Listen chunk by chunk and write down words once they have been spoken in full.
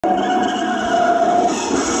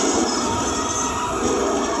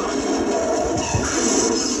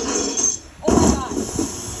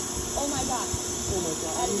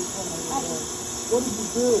What did you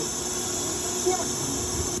do?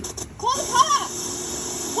 Call the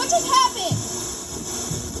cops! What just happened?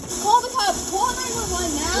 Call the cops. Call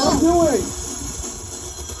 911 now. What are you doing?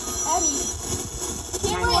 Abby.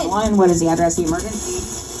 Cameron. 911. What is the address of the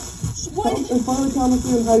emergency? What? In front of Calamus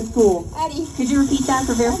Wheatland High School. Addie. Could you repeat that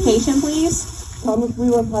for verification, please? Calamus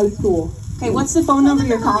Wheatland High School. Okay, what's the phone number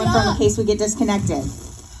you're calling from in case we get disconnected?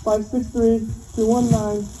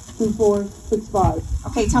 563-219-2465.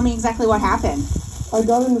 Okay, tell me exactly what happened. I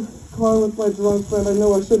got in the car with my drunk friend. I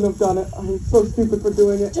know I shouldn't have done it. I'm so stupid for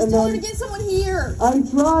doing it. Just tell her to get someone here. I'm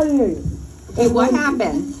trying. Okay, what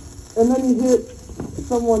happened? And then he hit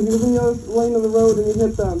someone. He was in the other lane of the road and he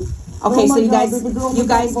hit them. Okay, so you guys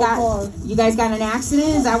car. got an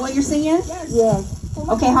accident? Is that what you're saying? Yes. Yeah.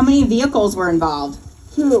 Okay, how many vehicles were involved?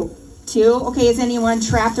 2. 2. Okay, is anyone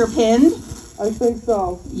trapped or pinned? I think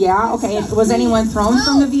so. Yeah. Okay. Was anyone thrown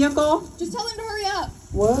from the vehicle? Just tell them to hurry up.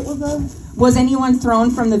 What was that? Was anyone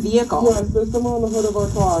thrown from the vehicle? Yes, there's someone on the hood of our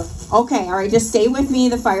car. Okay, all right, just stay with me.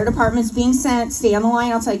 The fire department's being sent. Stay on the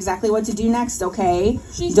line. I'll tell you exactly what to do next, okay?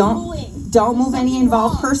 Don't move any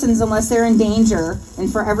involved persons unless they're in danger. And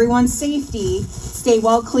for everyone's safety, stay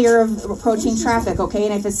well clear of approaching traffic, okay?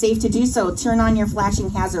 And if it's safe to do so, turn on your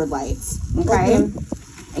flashing hazard lights, okay?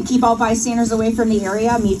 And keep all bystanders away from the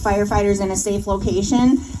area. Meet firefighters in a safe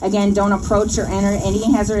location. Again, don't approach or enter any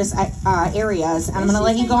hazardous areas. I'm going to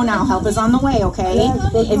let you go now. Help is on the way, okay?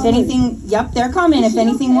 If anything, yep, they're coming. If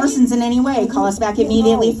anything worsens in any way, call us back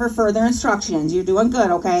immediately for further instructions. You're doing good,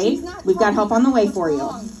 okay? We've got help on the way for you.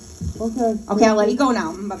 Okay. Okay, I'll let you go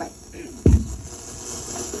now. Bye-bye.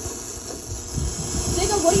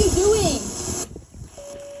 Jacob, what are you doing?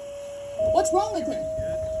 What's wrong with him?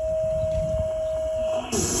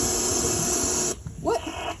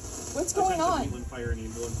 What's going on?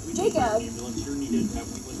 Jacob.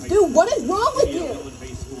 Dude, what is wrong with you?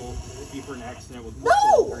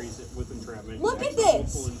 No! Look at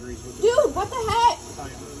this! Dude, what the heck?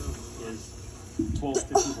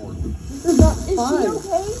 Is that Is fine? she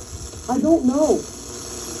okay? I don't know.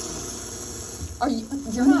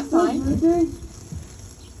 You're not fine?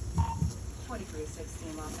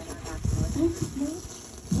 2316 Los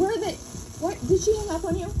Angeles. Where are they? What? Did she hang up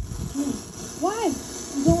on you? Why?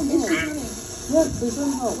 I don't know. Is she coming? Yes, there's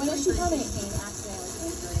some help. When is she coming?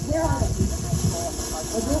 Where are they?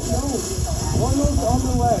 I don't know. One of them's on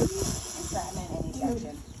the way.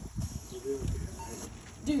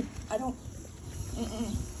 Dude, I don't...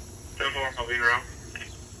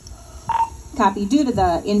 Copy. Due to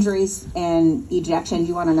the injuries and ejection, do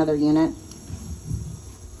you want another unit?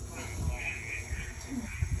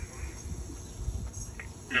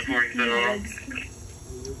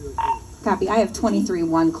 Copy. I have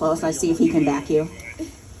 23-1 close. I see if he can back you.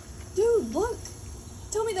 Dude, look.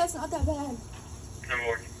 Tell me that's not that bad.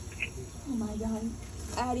 Oh my god.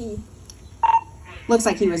 Addie. Looks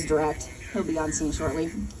like he was direct. He'll be on scene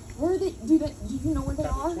shortly. Where are they? Do you know where they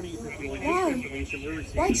are? Why?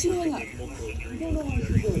 Why'd she hang up? I don't know why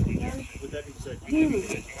she did.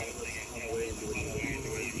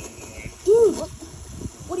 Dude,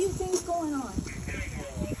 what do you think's going on?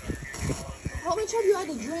 How much have you had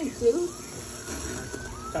to drink, dude?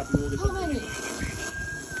 How many?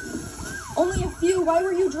 Only a few. Why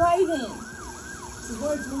were you driving?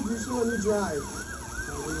 Why did you so let me drive?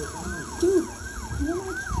 Dude, you know how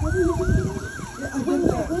much trouble you're going to get in? Yeah, When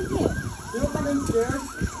you're with him. You don't come in scared?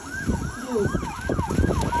 Dude.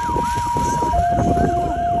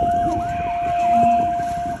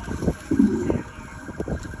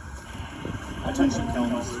 Attention,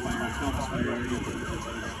 Calamus Fire area.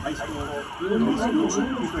 High school.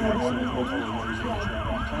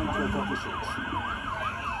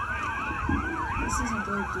 This isn't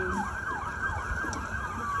good, dude.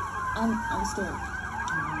 I'm scared.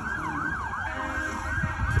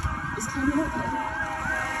 Is Cameron okay?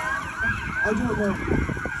 I don't know.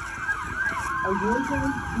 Are you okay?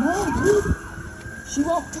 No, dude. She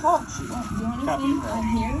won't talk. She won't do anything. I'm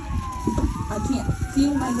here. I can't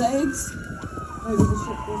feel my legs. Hey, there's a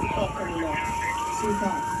cop coming now. See a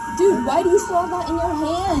cop. Dude, why do you still have that in your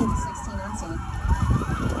hands? 16 on scene.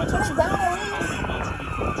 Put it down, Elise.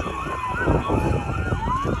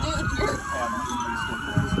 Dude, you're...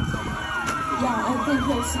 Yeah, I think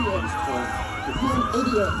he'll see it. You're an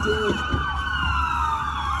idiot, dude.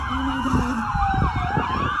 Oh my god.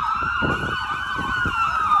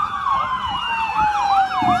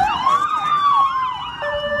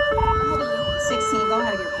 16, go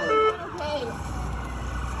ahead of your plate. Okay.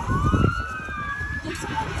 It's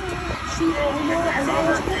okay.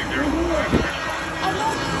 I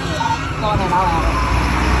know. Go ahead, I'll have it.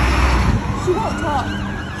 She won't talk.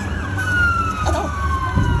 I don't...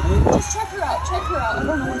 Just check her out. Check her out. I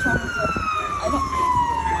don't know what's wrong with her. I don't.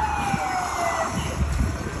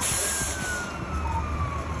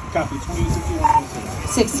 Copy, 2851.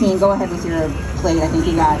 16, go ahead with your plate. I think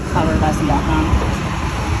you got covered by some background.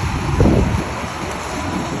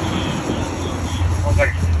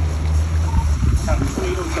 Copy,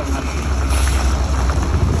 2807.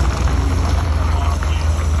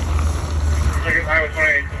 Highway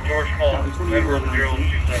 28, George Hall, Edward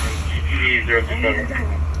 027, GPD 027.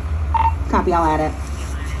 Copy, I'll add it.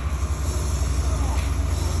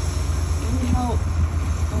 I need help.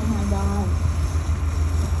 Oh my god.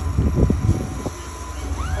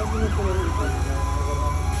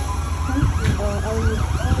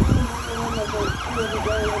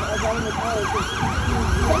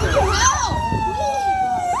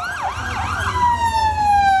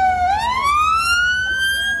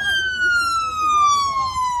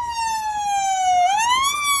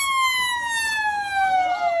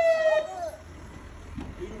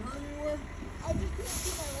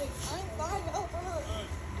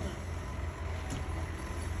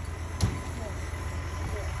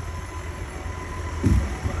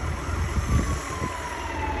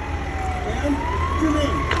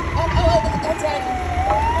 Help! That's right.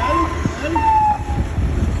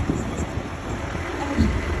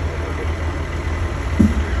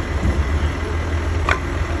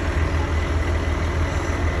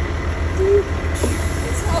 Dude,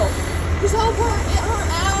 just help her. Get her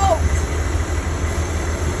out.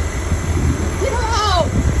 Get her out.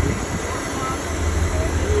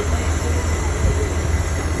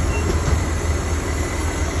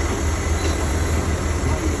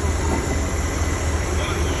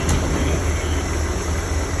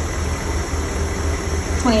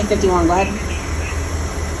 2851, go ahead.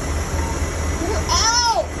 Get her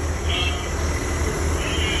out!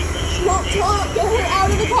 She won't talk! Get her out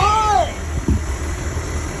of the car!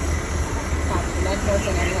 Med force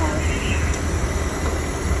and MER.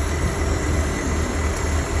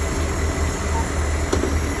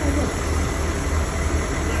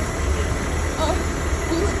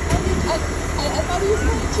 I thought he was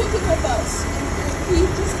playing chicken with us. He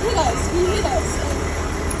just hit us. He hit us.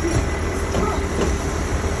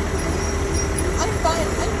 I'm fine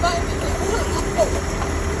with it.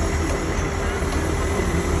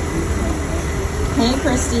 Hey,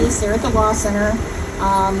 Christy, Sarah at the Law Center.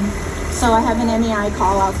 So I have an MEI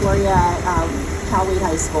call out for you at Calamus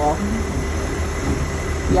High School.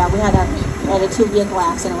 Yeah, we had a 2-vehicle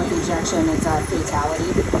accident with ejection. It's a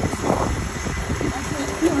fatality.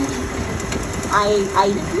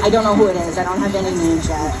 I don't know who it is. I don't have any names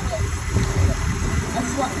yet.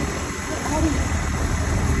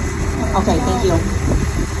 Okay, thank you.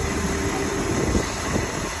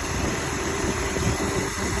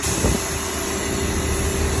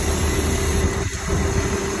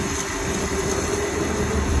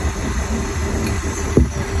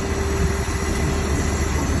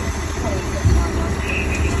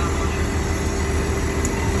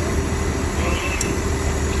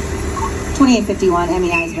 .2851, MEI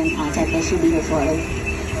has been contacted. She'll be here shortly.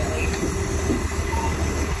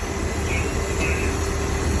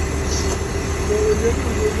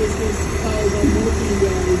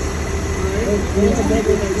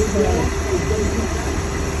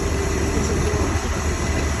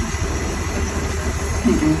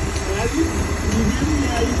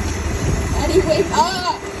 Eddie, wake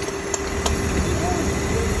up!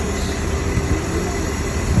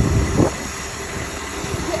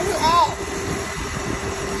 Get her out!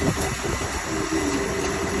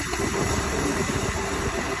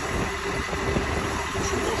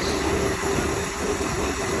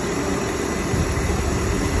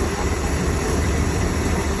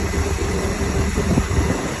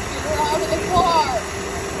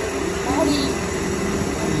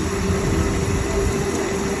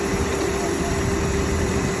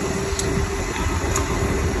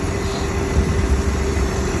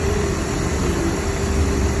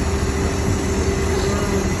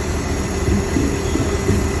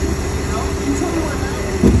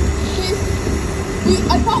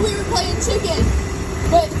 I thought we were playing chicken,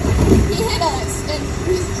 but he hit us, and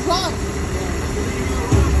he's drunk.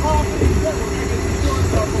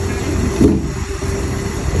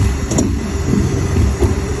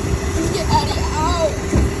 Just get Eddie out.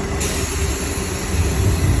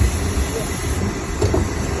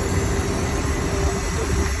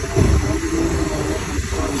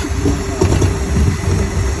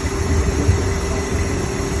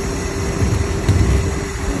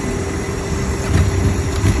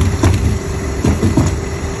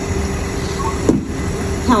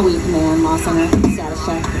 How weak, man, Law Center, status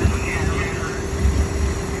check.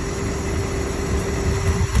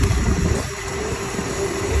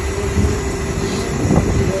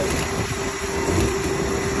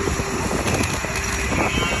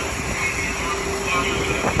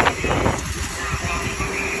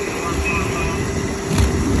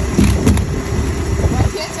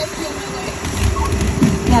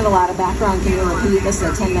 this is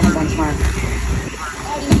a 10-minute benchmark.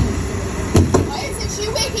 Why isn't she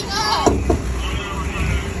waking up?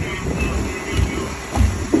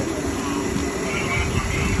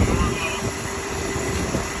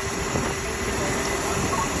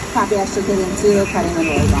 Copy extra kitting 2, cutting the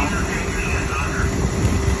doors off.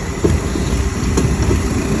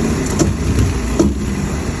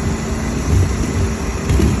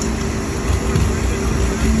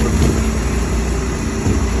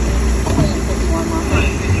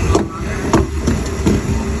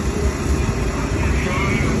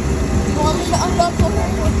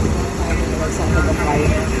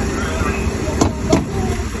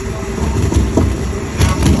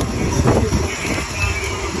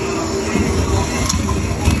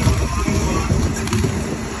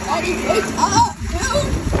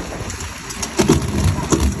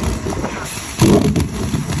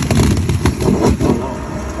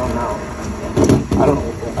 I don't know.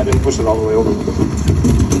 I didn't push it all the way over.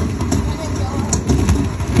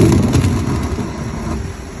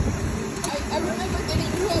 I remember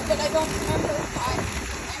getting to it, but I don't remember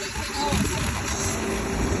anything else.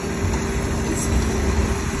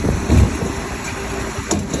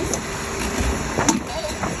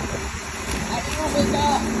 I didn't wake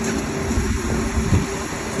up.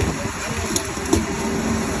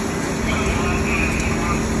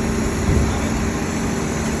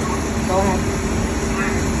 Go ahead.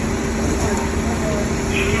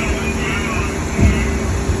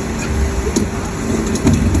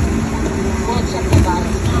 We'll check the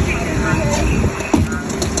bottom.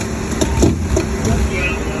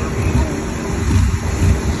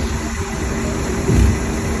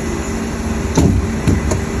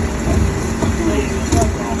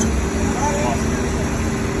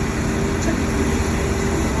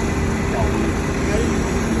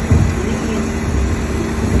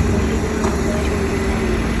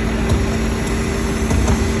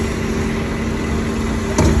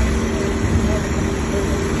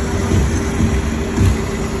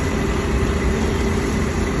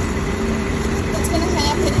 What's gonna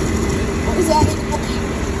happen? What is that?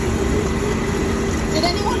 Did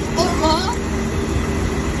anyone call her mom?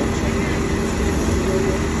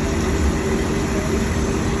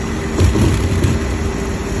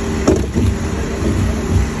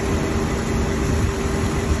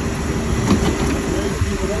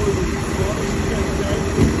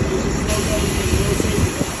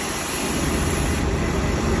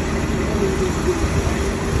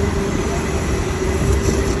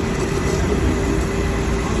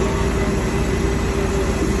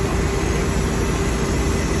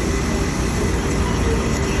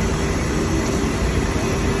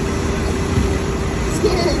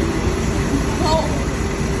 Scared. No.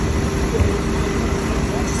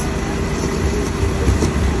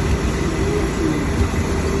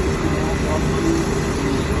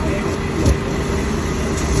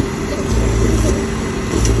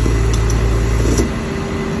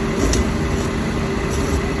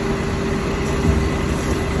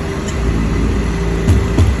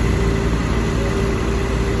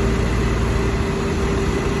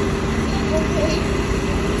 Okay.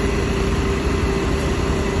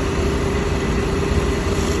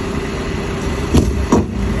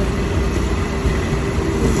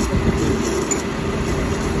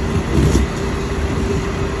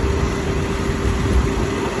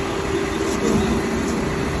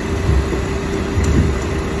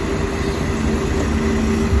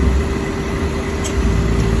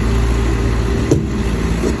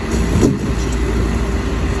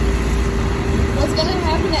 What's gonna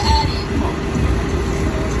happen to Addie?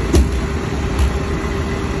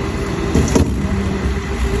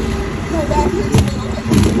 My back hurts a little bit.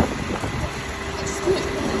 I just can't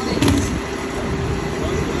feel my legs.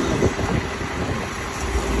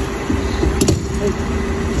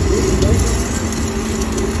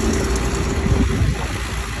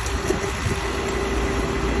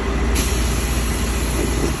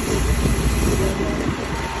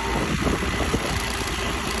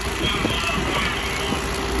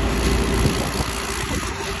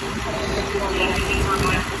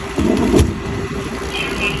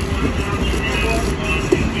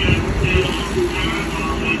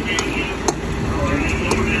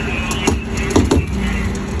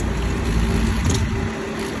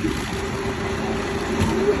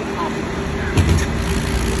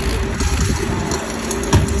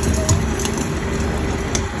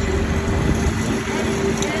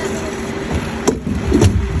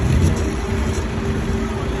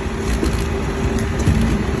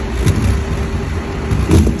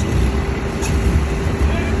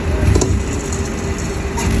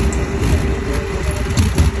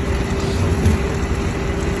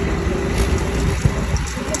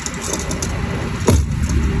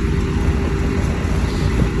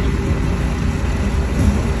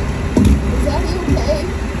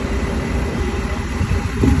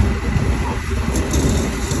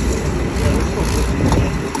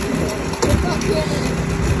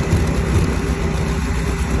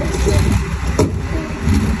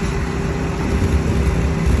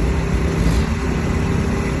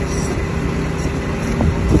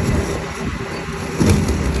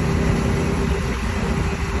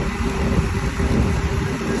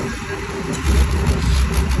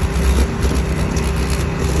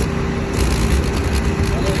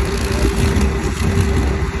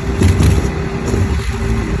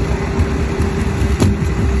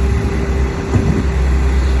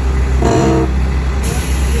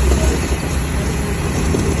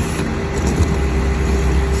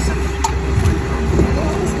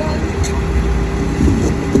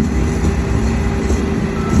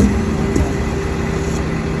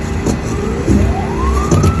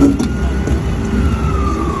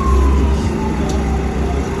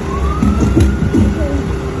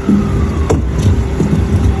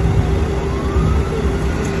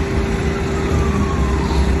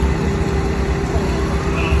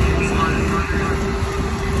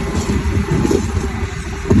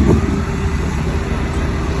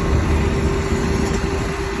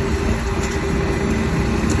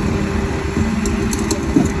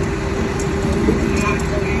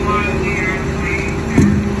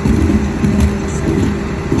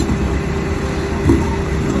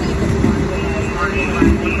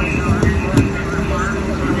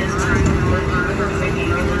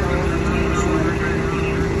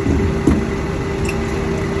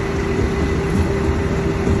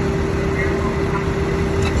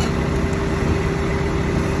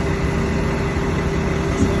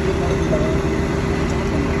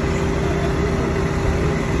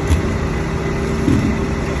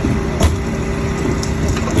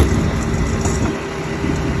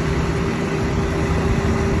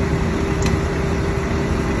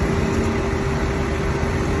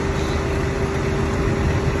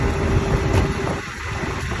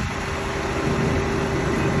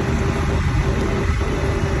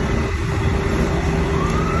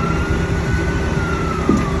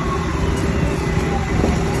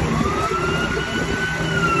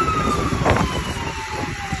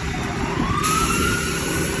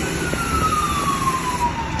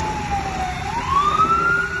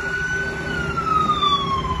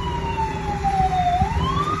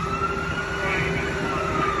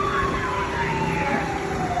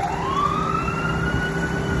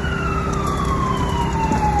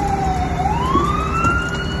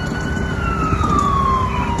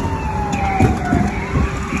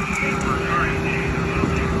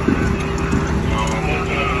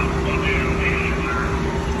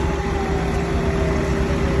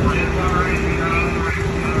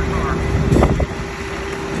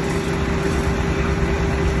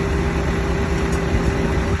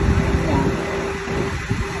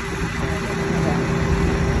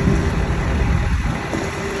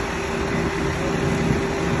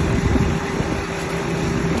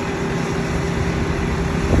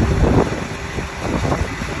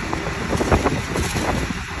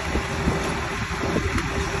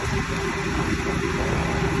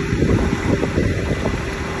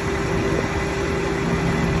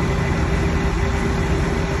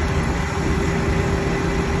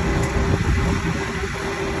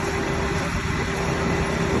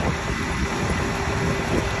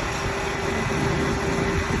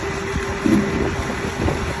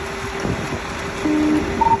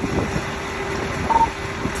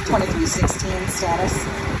 2316 status.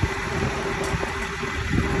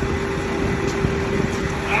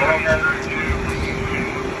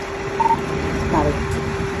 Got it.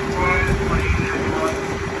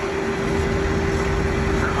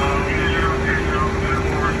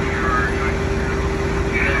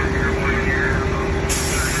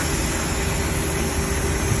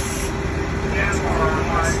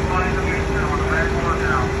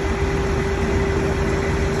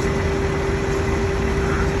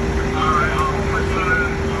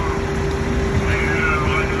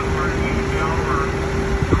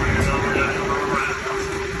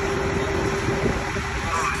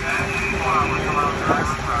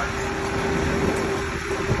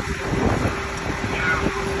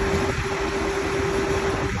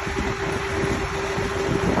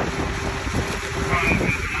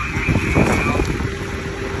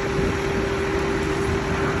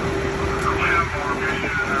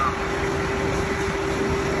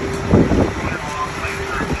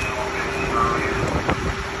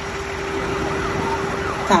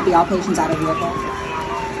 Copy, all patients out of vehicle.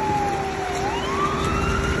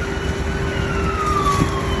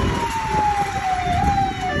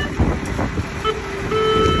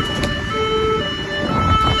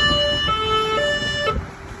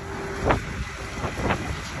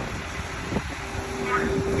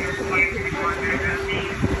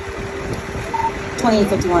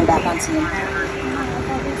 $28.51 back on scene.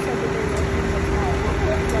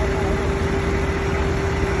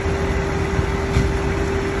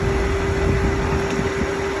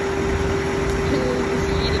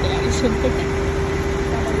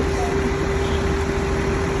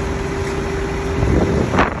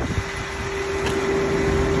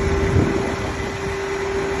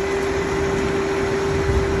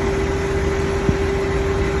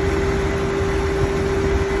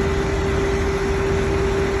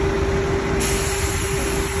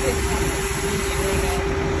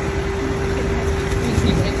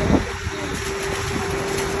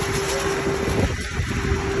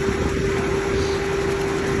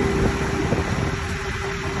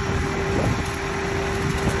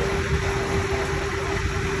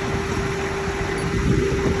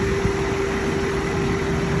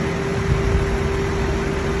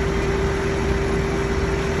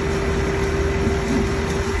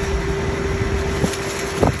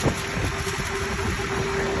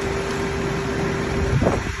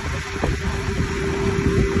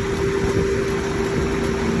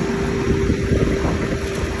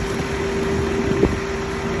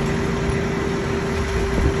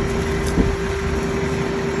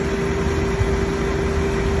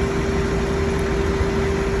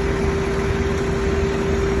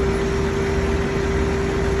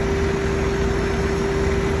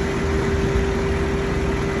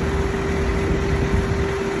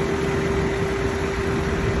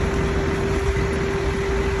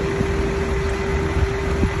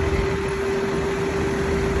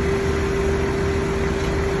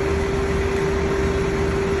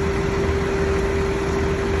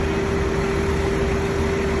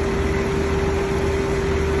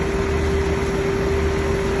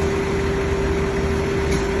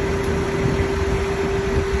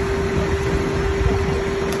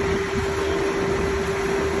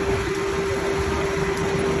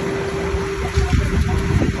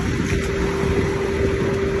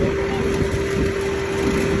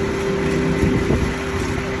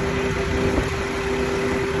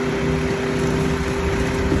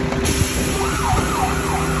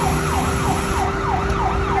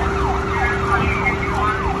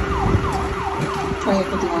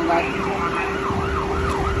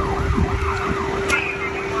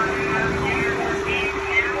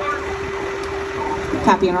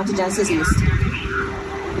 Copy, and on to Genesis East.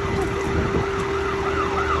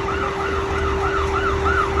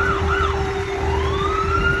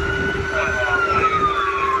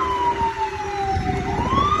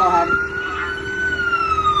 Go ahead.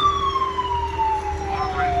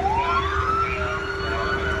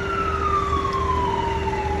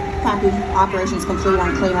 Copy. Operations complete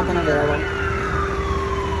on cleanup and available.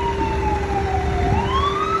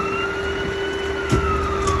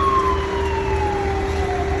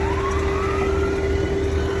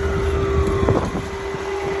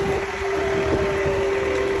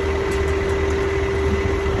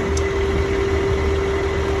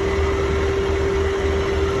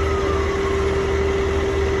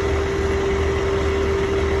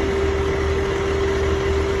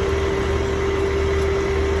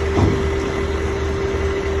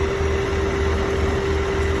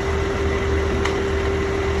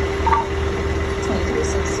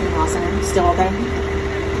 Still okay?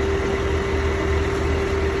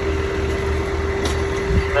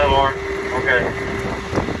 No more. Okay.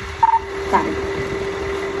 Copy.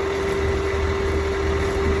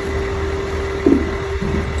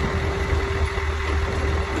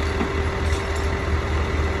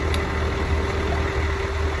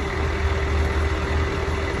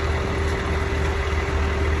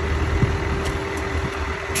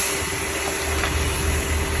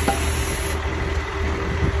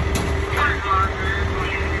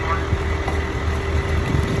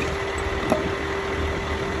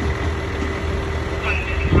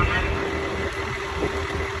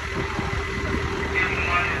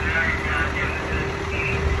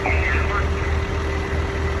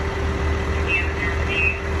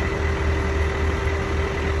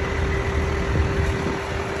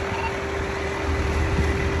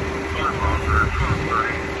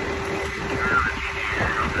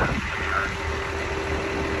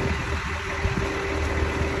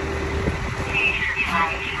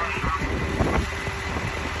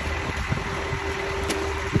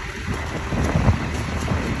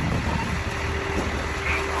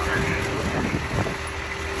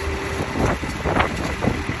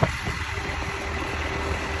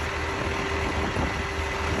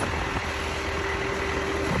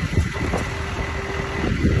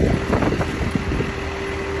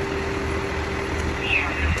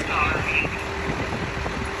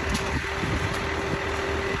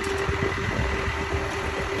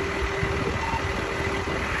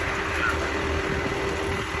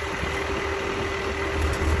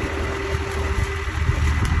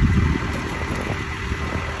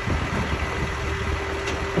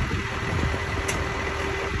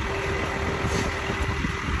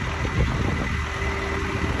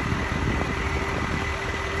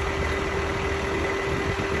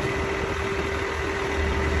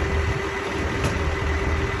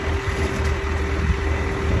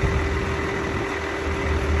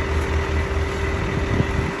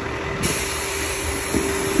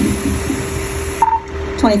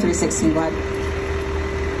 $23.16, bud.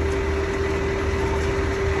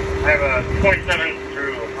 I have a 27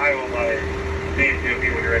 through Iowa by DCOP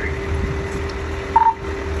when you're ready.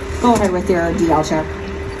 Go ahead with your DL check.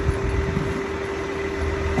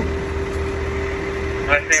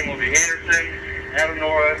 Last name will be Anderson, Adam,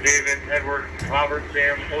 Nora, David, Edward, Robert,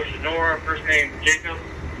 Sam, Ocean, Nora. First name Jacob,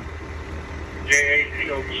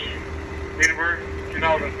 J-A-C-O-B. Date of birth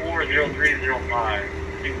 2004-0305.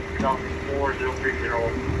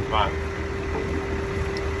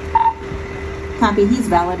 2004-0305. Copy. He's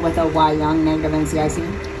valid with a Y Young negative NCIC.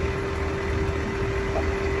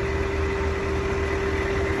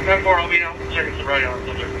 10-4, I'll be now. Checking sobriety on the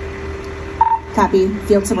subject. Copy.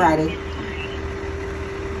 Field sobriety.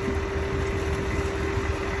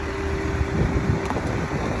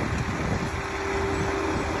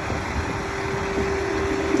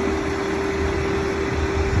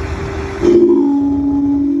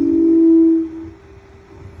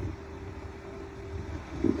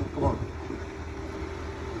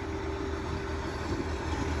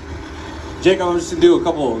 Jacob, I'm just going to do a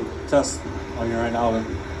couple tests on you right now.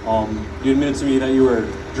 You admitted to me that you were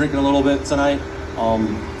drinking a little bit tonight.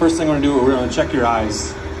 First thing we're going to do, we're going to check your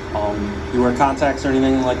eyes. You wear contacts or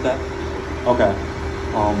anything like that? Okay.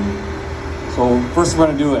 So first we're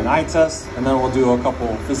going to do an eye test, and then we'll do a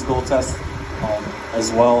couple physical tests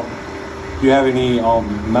as well. Do you have any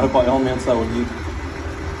medical ailments that would need?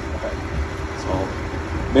 Okay. So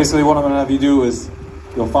basically what I'm going to have you do is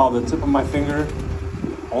you'll follow the tip of my finger,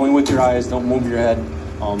 only with your eyes, don't move your head.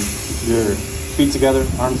 Your feet together,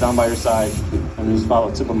 arms down by your side, and just follow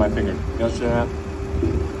the tip of my finger. You understand that?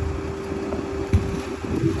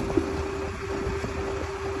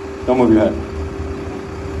 Don't move your head.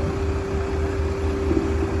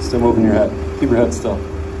 Still moving your head. Keep your head still.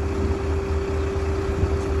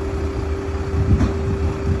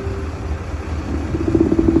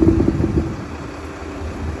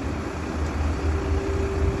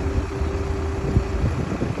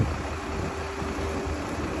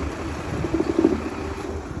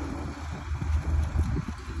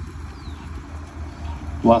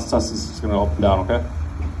 last test is just going to up and down, okay?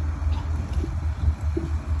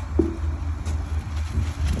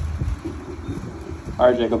 All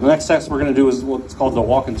right, Jacob. The next test we're going to do is what's called the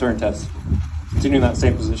walk and turn test. Continue in that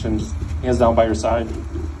same position, hands down by your side,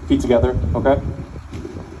 feet together, okay?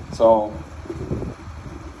 So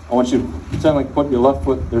I want you to pretend like put your left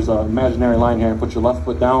foot, there's an imaginary line here, and put your left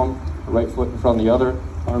foot down, the right foot in front of the other,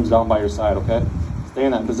 arms down by your side, okay? Stay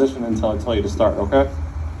in that position until I tell you to start, okay?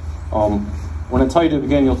 When I tell you to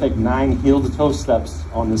begin, you'll take 9 heel-to-toe steps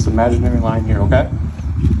on this imaginary line here, okay?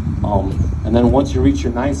 And then once you reach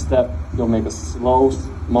your 9th step, you'll make a slow,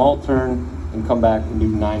 small turn and come back and do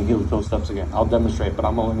 9 heel-to-toe steps again. I'll demonstrate, but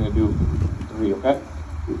I'm only going to do 3, okay?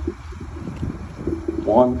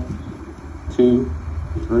 1, 2,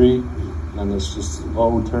 3, and then this just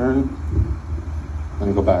slow turn.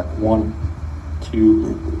 Then go back. 1,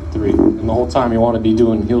 2, 3. And the whole time you want to be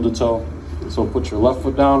doing heel-to-toe. So put your left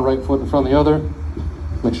foot down, right foot in front of the other.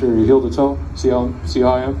 Make sure you're heel-to-toe. See how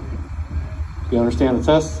I am? You understand the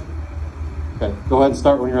test? Okay, go ahead and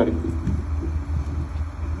start when you're ready.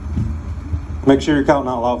 Make sure you're counting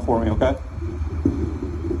out loud for me, okay?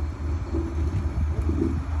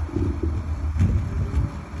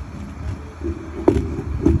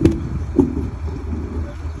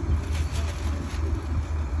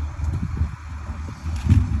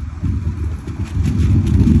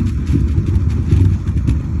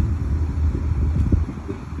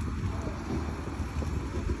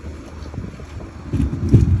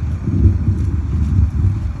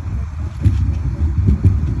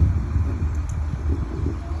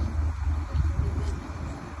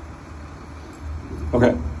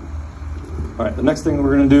 Okay. All right, the next thing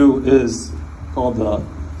we're gonna do is called the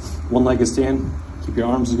one-legged stand. Keep your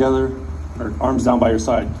arms together, or arms down by your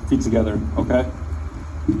side, feet together, okay?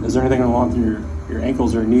 Is there anything wrong with your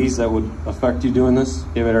ankles or knees that would affect you doing this?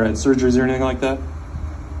 You ever had surgeries or anything like that?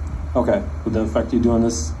 Okay, would that affect you doing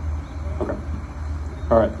this? Okay.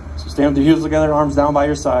 All right, so stand with your heels together, arms down by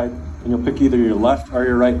your side, and you'll pick either your left or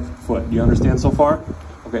your right foot. Do you understand so far?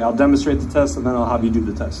 Okay, I'll demonstrate the test and then I'll have you do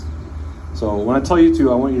the test. So when I tell you to,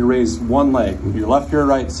 I want you to raise one leg, your left, your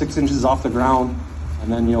right, 6 inches off the ground, and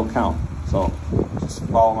then you'll count. So just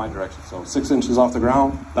follow my direction. So 6 inches off the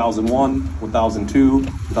ground, 1001, 1002,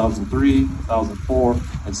 1003, 1004,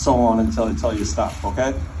 and so on until I tell you to stop,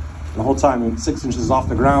 okay? And the whole time, 6 inches off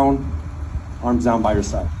the ground, arms down by your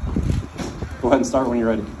side. Go ahead and start when you're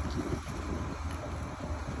ready.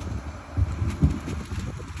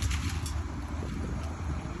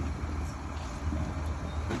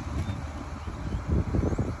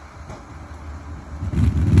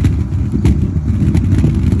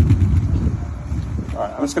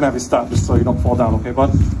 I'm just gonna have you stop just so you don't fall down, okay,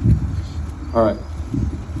 bud? All right.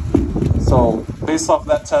 So based off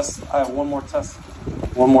that test, I have one more test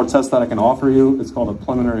that I can offer you. It's called a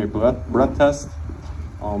preliminary breath test.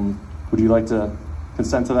 Would you like to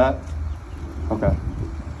consent to that? Okay.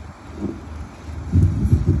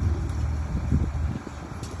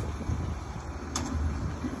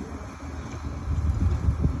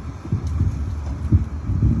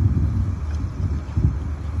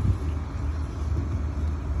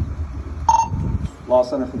 Law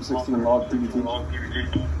Center from 16 log PBT.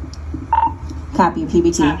 Copy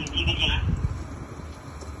PBT.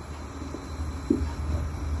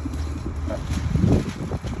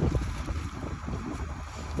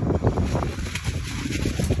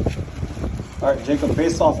 All right, Jacob,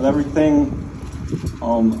 based off of everything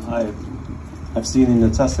I've seen in the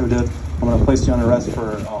test I did, I'm going to place you on arrest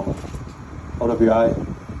for OWI, and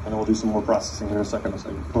then we'll do some more processing here in a second.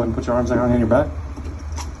 So go ahead and put your arms down on your back.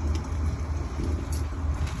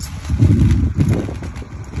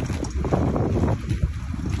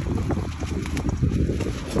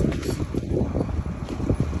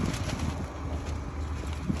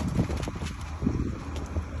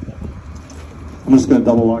 I'm just going to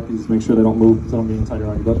double lock these to make sure they don't move so I don't get inside your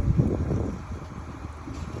arm, bud.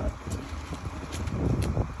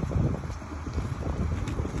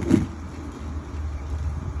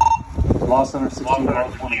 Law Center 16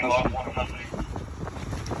 log 1 in custody.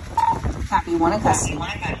 Copy 1 in custody.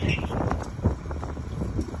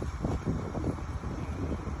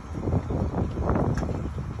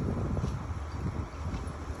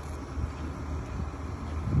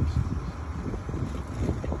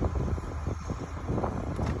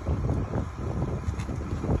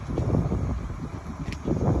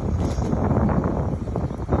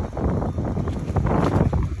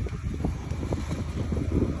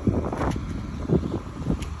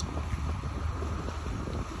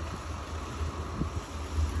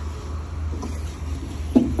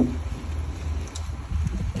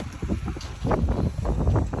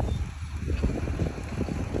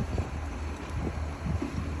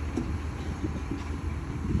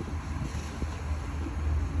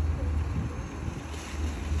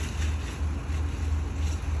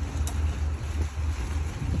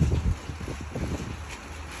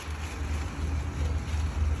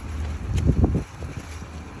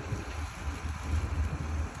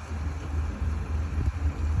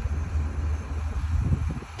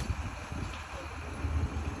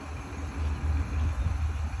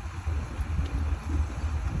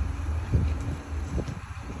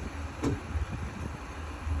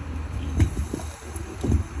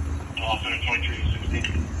 Center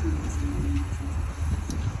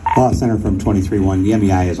 2316. Center from 23-1. The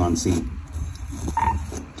MEI is on scene.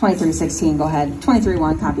 2316, go ahead.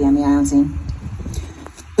 23-1, copy MEI on scene.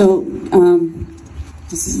 So,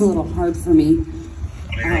 this is a little hard for me.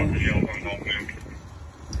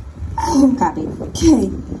 Copy. Okay.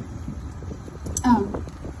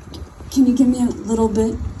 Can you give me a little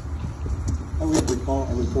bit? I recall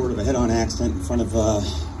a report of a head-on accident in front of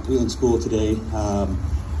Wheatland School today.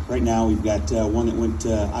 Right now, we've got one that went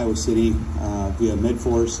to Iowa City via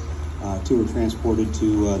Medforce. 2 were transported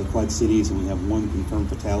to the Quad Cities, and we have 1 confirmed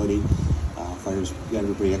fatality. Fires got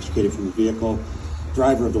everybody extricated from the vehicle.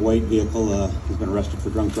 Driver of the white vehicle has been arrested for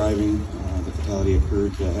drunk driving. The fatality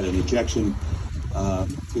occurred, had an ejection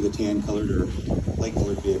through the tan-colored or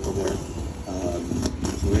light-colored vehicle there.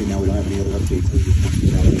 So right now we don't have any other updates.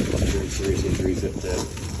 Very serious injuries that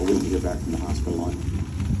we're waiting to hear back from the hospital on.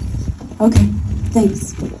 Okay,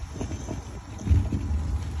 thanks.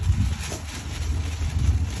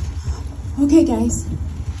 Okay, guys.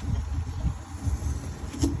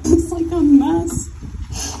 Looks like a mess.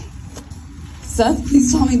 Seth,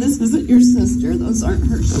 please tell me this isn't your sister. Those aren't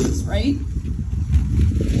her shoes, right?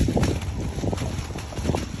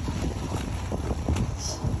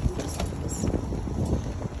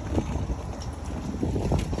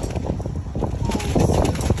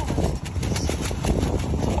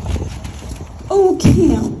 Oh,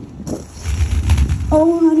 Cam.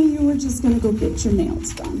 Oh, honey, you were just gonna go get your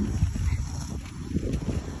nails done.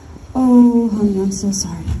 Oh, honey, I'm so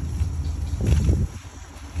sorry.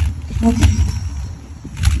 Okay.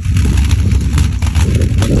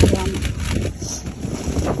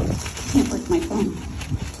 Can't work my phone.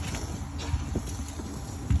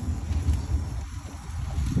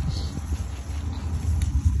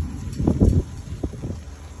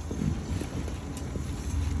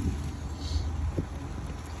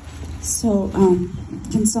 So,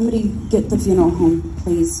 can somebody get the funeral home,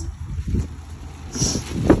 please?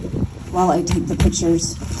 While I take the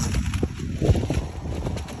pictures.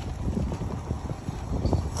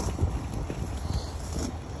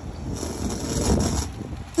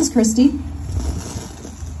 This is Christy.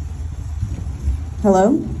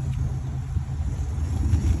 Hello?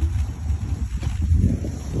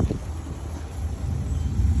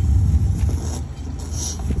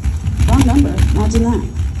 Wrong number. Imagine that.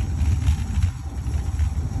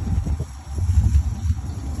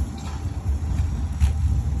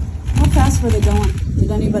 How fast were they going?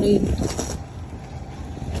 Did anybody...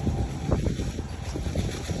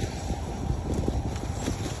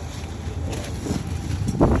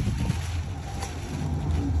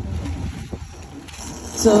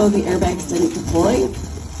 So the airbags didn't deploy.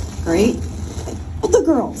 Great. Oh, the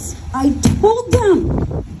girls. I told them.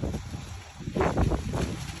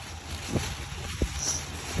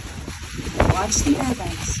 Watch the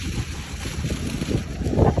airbags.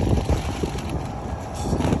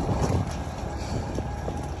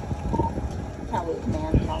 Cali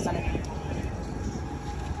command, call center.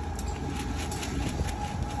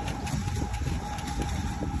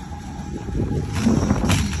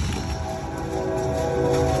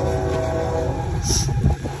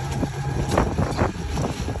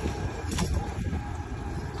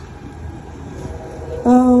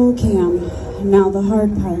 Oh, Cam. Now the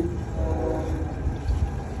hard part.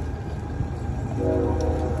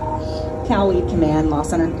 Cal lead command, law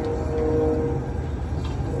center.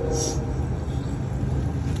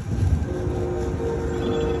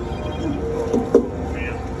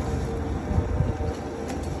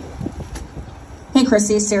 Hey,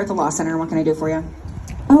 Christy, Sarah at the law center. What can I do for you?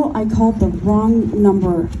 Oh, I called the wrong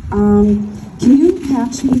number. Can you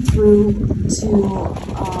patch me through to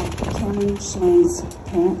Cameron Shay's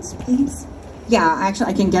parents, please? Yeah, actually,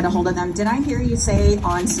 I can get a hold of them. Did I hear you say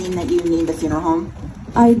on scene that you need the funeral home?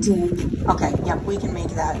 I did. Okay, yep, we can make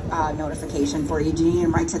that notification for you. Do you need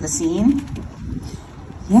them right to the scene?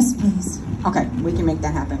 Yes, please. Okay, we can make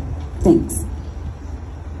that happen. Thanks.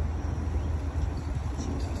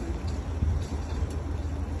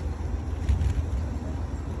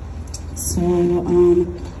 So,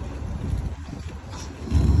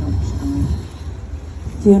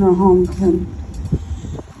 funeral home can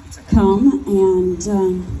come and,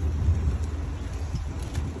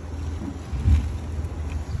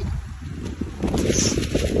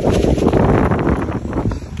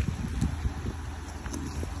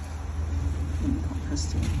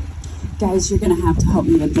 guys, you're gonna have to help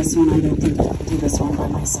me with this one. I don't think I can do this one by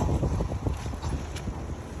myself.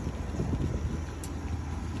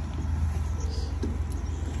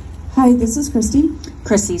 Hi, this is Christy.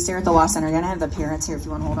 Christy, Sarah at the law center. Then I have the parents here if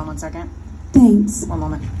you want to hold on 1 second. Thanks. One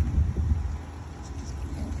moment.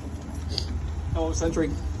 Hello, Sentry.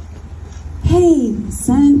 Hey,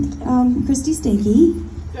 Christy Stakey.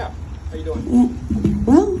 Yeah, how you doing? Yeah,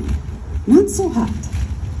 well, not so hot.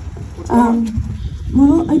 What's going on?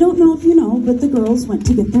 Well, I don't know if you know, but the girls went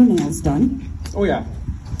to get their nails done. Oh, yeah.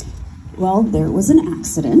 Well, there was an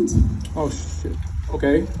accident. Oh, shit.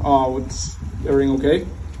 Okay. What's everything okay?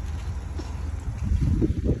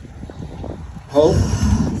 Hello?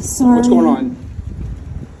 Sorry. What's going on?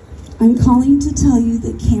 I'm calling to tell you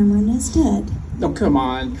that Cameron is dead. Oh, come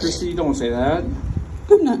on, Christy, don't say that.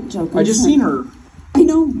 I'm not joking. I just seen her. I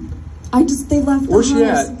know. They left the Where's house. she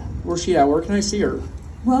at? Where's she at? Where can I see her?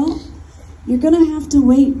 Well, you're gonna have to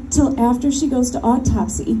wait till after she goes to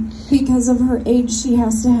autopsy. Because of her age, she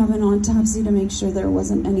has to have an autopsy to make sure there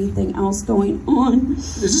wasn't anything else going on.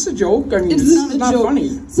 Is this a joke? I mean, It's this not is a not joke. funny.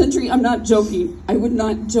 Sentry, I'm not joking. I would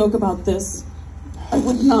not joke about this. I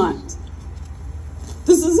would not.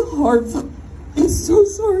 This is hard for... I'm so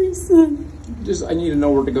sorry, son. I need to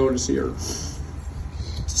know where to go to see her.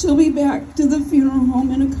 She'll be back to the funeral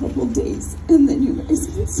home in a couple days, and then you guys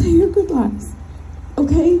can say your goodbyes.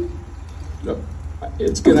 Okay? No,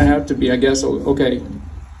 it's gonna have to be, I guess. Okay.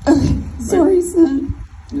 Okay. Sorry, son.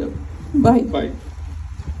 Yep. Bye. Bye.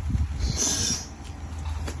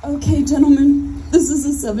 Okay, gentlemen. This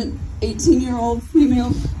is a 18-year-old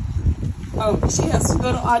female. She has to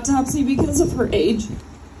go to autopsy because of her age.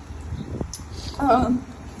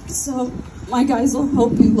 So my guys will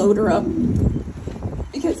help you load her up.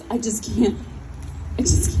 Because I just can't. I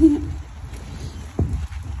just can't.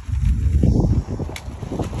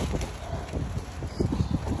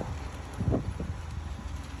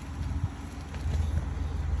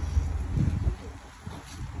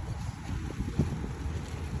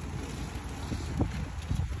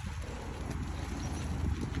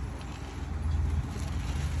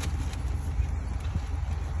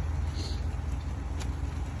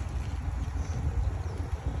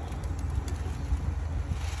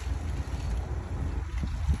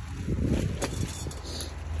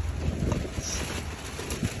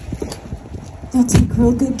 They'll take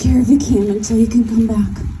real good care of you, Cam, until you can come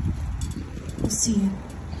back. We'll see you.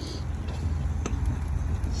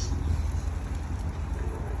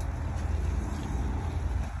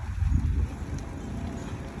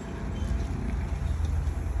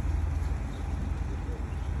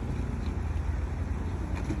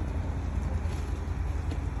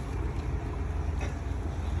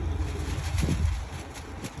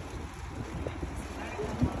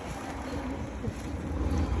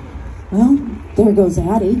 Well, there goes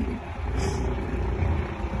Addie.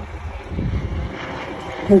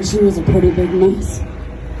 Heard she was a pretty big mess.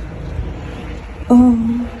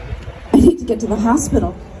 Oh, I need to get to the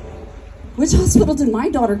hospital. Which hospital did my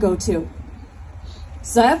daughter go to?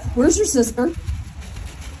 Seth, where's your sister?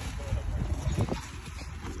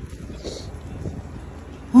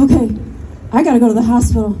 Okay, I gotta go to the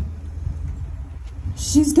hospital.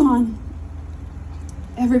 She's gone.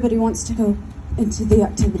 Everybody wants to go into the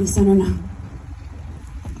activity center now.